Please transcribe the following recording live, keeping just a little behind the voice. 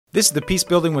This is the Peace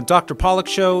Building with Dr. Pollock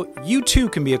show. You too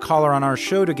can be a caller on our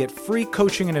show to get free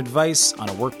coaching and advice on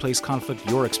a workplace conflict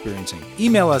you're experiencing.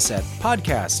 Email us at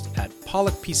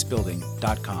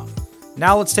podcast@pollockpeacebuilding.com.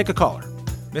 Now let's take a caller.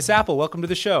 Miss Apple, welcome to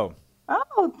the show.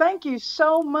 Oh, thank you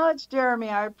so much, Jeremy.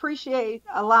 I appreciate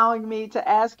allowing me to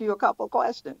ask you a couple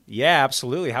questions. Yeah,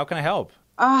 absolutely. How can I help?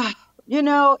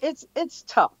 It's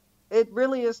tough. It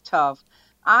really is tough.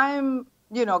 I'm,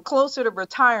 closer to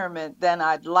retirement than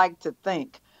I'd like to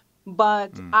think.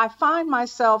 But I find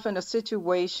myself in a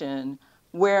situation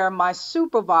where my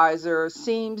supervisor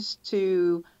seems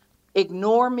to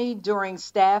ignore me during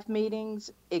staff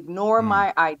meetings, ignore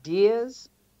my ideas,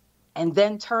 and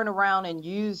then turn around and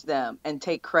use them and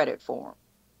take credit for them.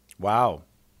 Wow.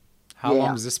 How long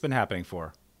Yeah. has this been happening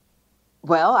for?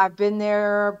 Well, I've been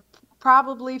there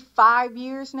probably 5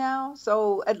 years now,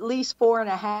 so at least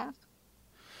 4.5.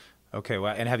 Okay,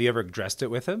 well, and have you ever addressed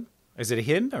it with him? Is it a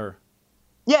him or?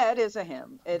 Yeah, it is a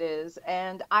him. It is.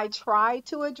 And I tried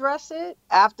to address it.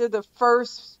 After the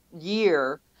first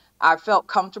year, I felt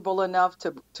comfortable enough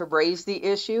to raise the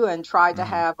issue and tried to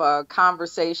have a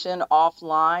conversation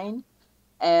offline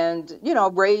and,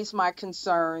 raise my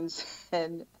concerns.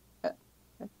 And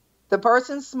the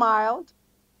person smiled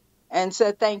and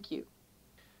said, thank you.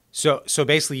 So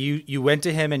basically you went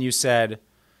to him and you said,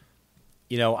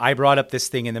 I brought up this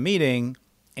thing in the meeting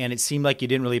and it seemed like you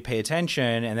didn't really pay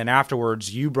attention. And then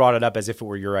afterwards you brought it up as if it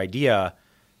were your idea.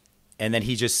 And then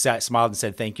he just smiled and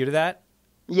said, thank you to that.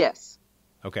 Yes.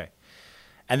 Okay.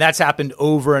 And that's happened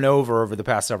over and over the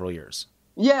past several years.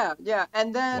 Yeah, yeah.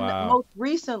 And then Wow. most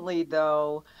recently,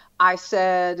 though, I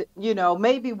said,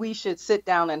 maybe we should sit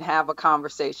down and have a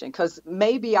conversation because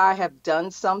maybe I have done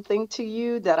something to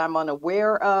you that I'm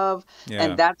unaware of. Yeah,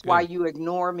 And that's why good. you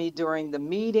ignore me during the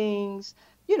meetings.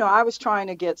 I was trying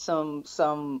to get some,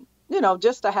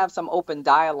 just to have some open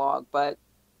dialogue, but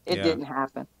it Yeah. didn't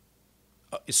happen.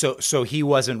 So he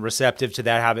wasn't receptive to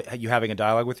that, you having a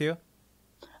dialogue with you?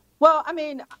 Well, I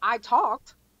mean, I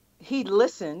talked, he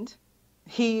listened,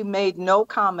 he made no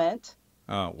comment.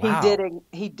 Oh, He wow.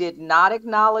 did not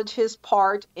acknowledge his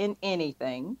part in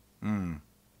anything. Mm.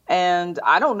 And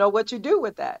I don't know what you do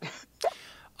with that.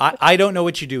 I don't know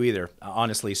what you do either,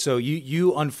 honestly. So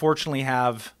you unfortunately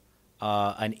have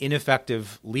an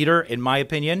ineffective leader, in my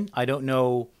opinion. I don't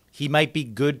know. He might be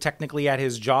good technically at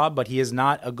his job, but he is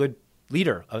not a good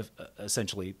leader,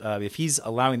 essentially. If he's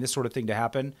allowing this sort of thing to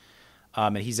happen,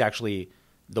 and he's actually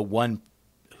the one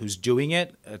who's doing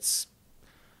it, it's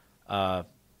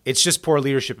just poor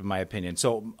leadership, in my opinion.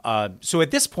 So at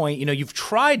this point, you've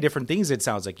tried different things. It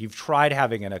sounds like you've tried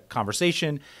having a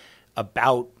conversation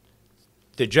about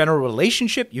the general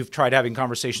relationship. You've tried having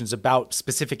conversations about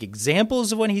specific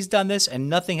examples of when he's done this, and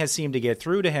nothing has seemed to get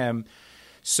through to him.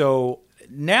 So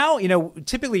now,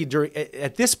 typically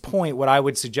at this point, what I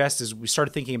would suggest is we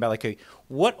start thinking about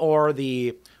what are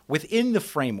within the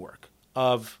framework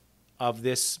of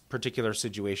this particular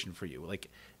situation for you? Like,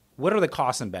 what are the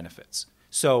costs and benefits?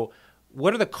 So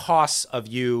what are the costs of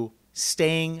you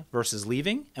staying versus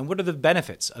leaving? And what are the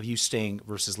benefits of you staying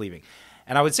versus leaving?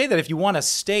 And I would say that if you want to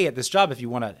stay at this job, if you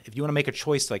want to make a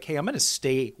choice like, hey, I'm going to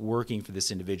stay working for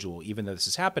this individual, even though this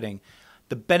is happening,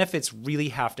 the benefits really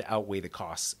have to outweigh the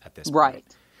costs at this point.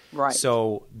 Right.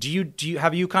 So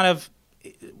have you kind of,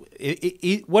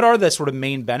 what are the sort of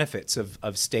main benefits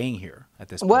of staying here at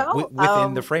this point Well,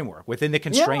 within the framework, within the yeah.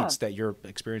 constraints that you're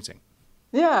experiencing?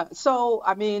 Yeah. So,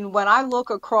 I mean, when I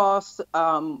look across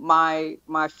my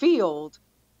field,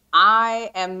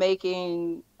 I am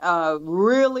making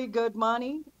really good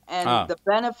money, and Ah, the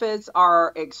benefits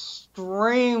are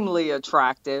extremely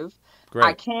attractive. I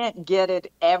great. can't get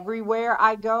it everywhere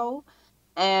I go.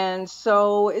 And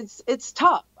so it's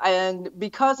tough. And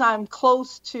because I'm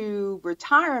close to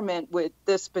retirement with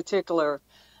this particular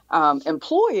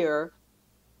employer,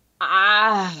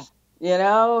 ah,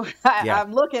 Yeah.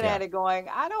 I'm looking Yeah. at it going,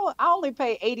 I only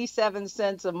pay 87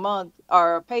 cents a month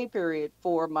or a pay period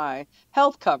for my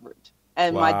health coverage.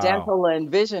 And my Wow. dental and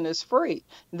vision is free.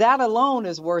 That alone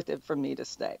is worth it for me to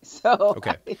stay. So,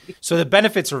 Okay. So the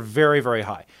benefits are very, very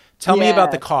high. Tell me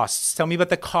about the yes. costs. Tell me about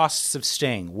the costs of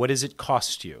staying. What does it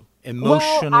cost you Well, I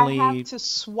have emotionally? to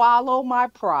swallow my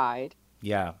pride.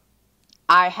 Yeah.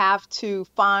 I have to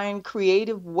find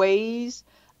creative ways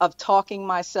of talking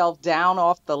myself down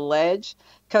off the ledge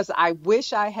because I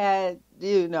wish I had,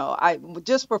 I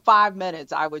just for 5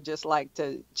 minutes, I would just like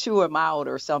to chew him out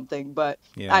or something, but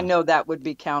I Yeah. know that would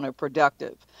be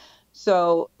counterproductive.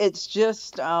 So it's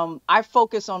just, I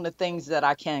focus on the things that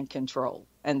I can control.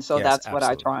 And so Yes, that's what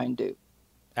I absolutely. try and do.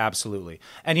 Absolutely.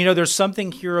 And there's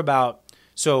something here about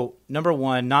So number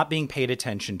one, not being paid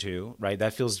attention to, right?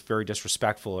 That feels very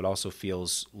disrespectful. It also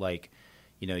feels like,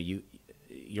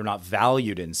 you're not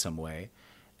valued in some way.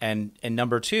 And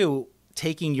number two,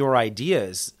 taking your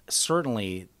ideas,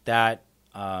 certainly that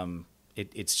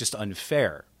it's just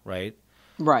unfair, right?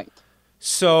 Right.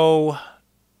 So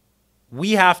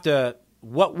we have to,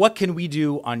 what can we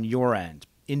do on your end,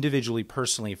 individually,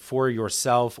 personally, for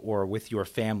yourself or with your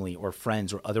family or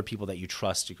friends or other people that you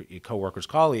trust, your coworkers,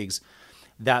 colleagues,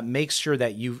 that makes sure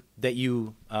that you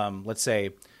let's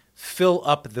say, fill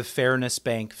up the fairness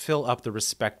bank, fill up the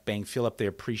respect bank, fill up the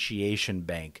appreciation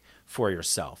bank for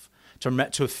yourself,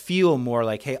 to feel more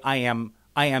like, hey, I am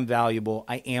valuable,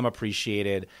 I am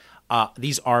appreciated.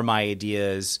 These are my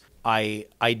ideas. I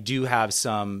do have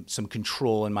some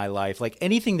control in my life. Like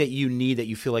anything that you need that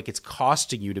you feel like it's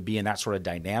costing you to be in that sort of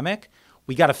dynamic,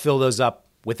 we got to fill those up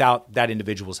without that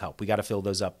individual's help. We got to fill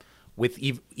those up with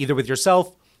either with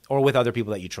yourself or with other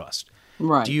people that you trust.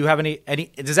 Right. Do you have any,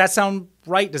 does that sound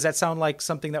right? Does that sound like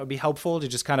something that would be helpful to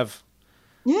just kind of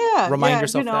remind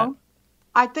yourself that?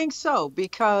 I think so,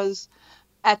 because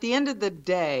at the end of the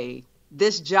day,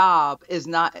 this job is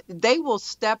not, they will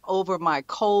step over my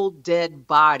cold, dead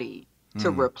body to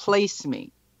replace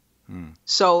me.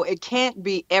 So it can't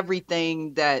be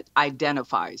everything that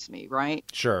identifies me, right?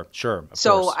 Sure. Of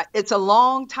So course. it's a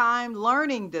long time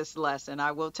learning this lesson,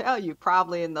 I will tell you,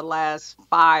 probably in the last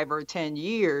 5 or 10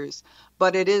 years,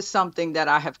 but it is something that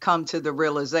I have come to the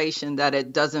realization that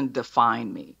it doesn't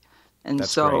define me. And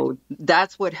That's so great.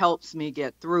 that's what helps me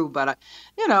get through. But,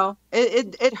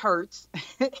 it hurts.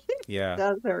 Yeah. It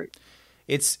does hurt.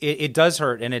 It does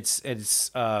hurt, and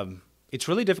it's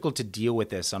really difficult to deal with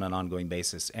this on an ongoing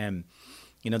basis. And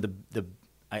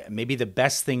maybe the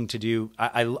best thing to do,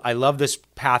 I love this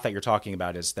path that you're talking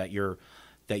about, is that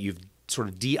you've sort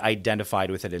of de-identified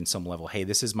with it in some level. Hey,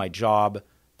 this is my job.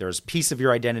 There's a piece of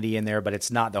your identity in there, but it's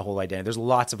not the whole identity. There's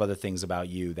lots of other things about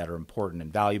you that are important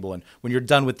and valuable. And when you're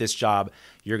done with this job,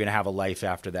 you're going to have a life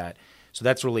after that. So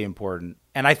that's really important.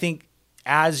 And I think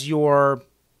as you're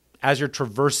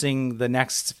traversing the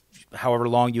next however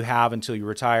long you have until you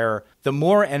retire, the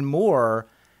more and more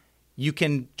you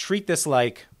can treat this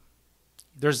like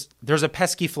there's a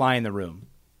pesky fly in the room,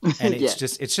 and it's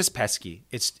just pesky.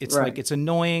 It's Right. like, it's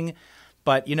annoying,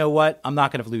 but you know what? I'm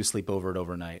not going to lose sleep over it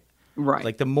overnight. Right.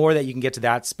 Like the more that you can get to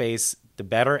that space, the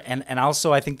better. And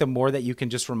also I think the more that you can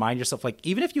just remind yourself, like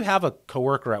even if you have a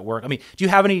coworker at work, I mean, do you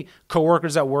have any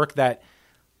coworkers at work that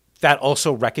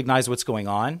also recognize what's going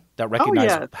on, that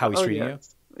recognize how he's treating you?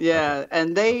 Yeah,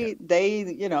 and they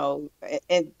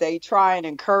try and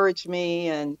encourage me,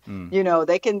 and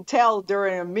they can tell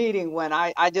during a meeting when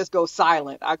I just go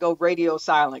silent. I go radio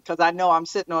silent because I know I'm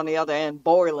sitting on the other end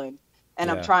boiling, and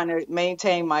I'm Yeah. trying to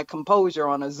maintain my composure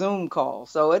on a Zoom call.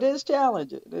 So it is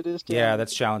challenging. Yeah,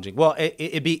 that's challenging. Well,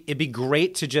 it'd be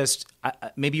great to just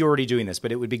maybe you're already doing this,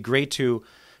 but it would be great to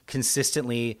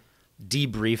consistently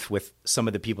debrief with some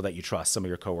of the people that you trust, some of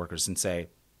your coworkers, and say,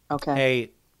 Okay.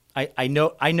 "Hey, I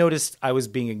noticed I was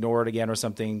being ignored again or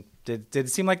something. Did it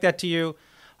seem like that to you?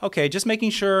 Okay, just making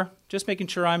sure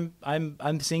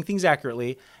I'm seeing things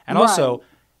accurately. And also, Right.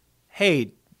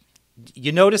 hey,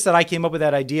 you noticed that I came up with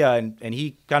that idea and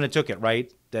he kind of took it,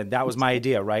 right? That was my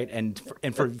idea, right? And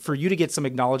for you to get some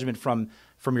acknowledgement from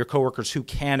your coworkers who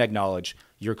can acknowledge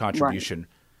your contribution,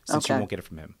 since you Okay. won't get it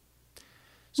from him.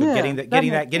 So Yeah, getting that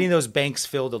makes getting those banks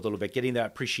filled a little bit, getting that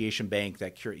appreciation bank,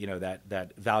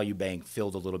 that value bank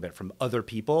filled a little bit from other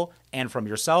people and from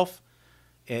yourself,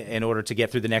 in order to get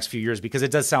through the next few years, because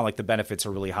it does sound like the benefits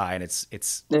are really high, and it's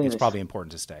is. probably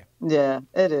important to stay. Yeah,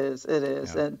 it is. It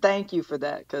is. Yeah. And thank you for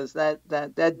that, because that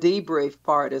debrief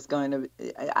part is going to,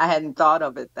 I hadn't thought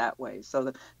of it that way.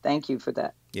 So thank you for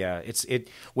that. Yeah,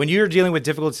 when you're dealing with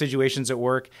difficult situations at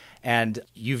work and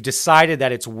you've decided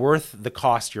that it's worth the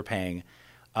cost you're paying,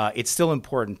 it's still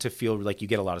important to feel like you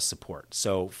get a lot of support.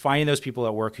 So finding those people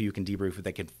at work who you can debrief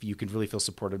with, you can really feel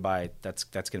supported by, that's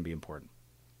going to be important.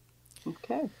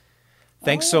 Okay.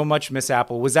 Thanks so much, Miss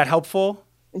Apple. Was that helpful?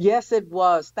 Yes, it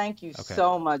was. Thank you Okay.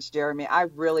 so much, Jeremy. I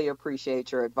really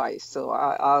appreciate your advice. So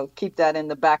I'll keep that in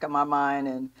the back of my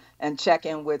mind and check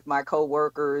in with my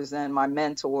coworkers and my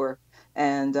mentor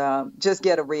and just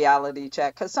get a reality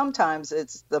check. Because sometimes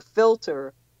it's the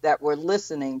filter that we're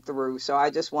listening through. So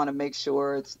I just want to make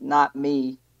sure it's not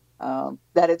me,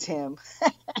 that it's him.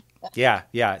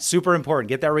 Yeah. Super important.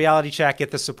 Get that reality check,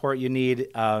 get the support you need,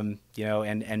 and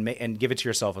give it to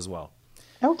yourself as well.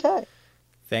 Okay.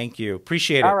 Thank you.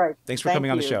 Appreciate it. All right. Thanks for Thank coming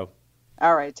on the you. show.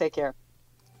 All right. Take care.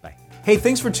 Bye. Hey,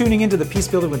 thanks for tuning into the Peace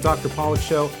Building with Dr. Pollack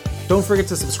show. Don't forget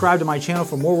to subscribe to my channel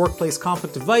for more workplace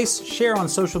conflict advice. Share on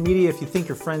social media if you think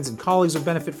your friends and colleagues would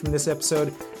benefit from this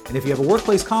episode. And if you have a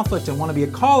workplace conflict and want to be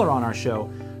a caller on our show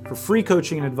for free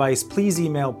coaching and advice, please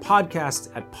email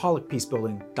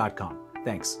podcast@pollockpeacebuilding.com.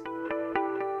 Thanks.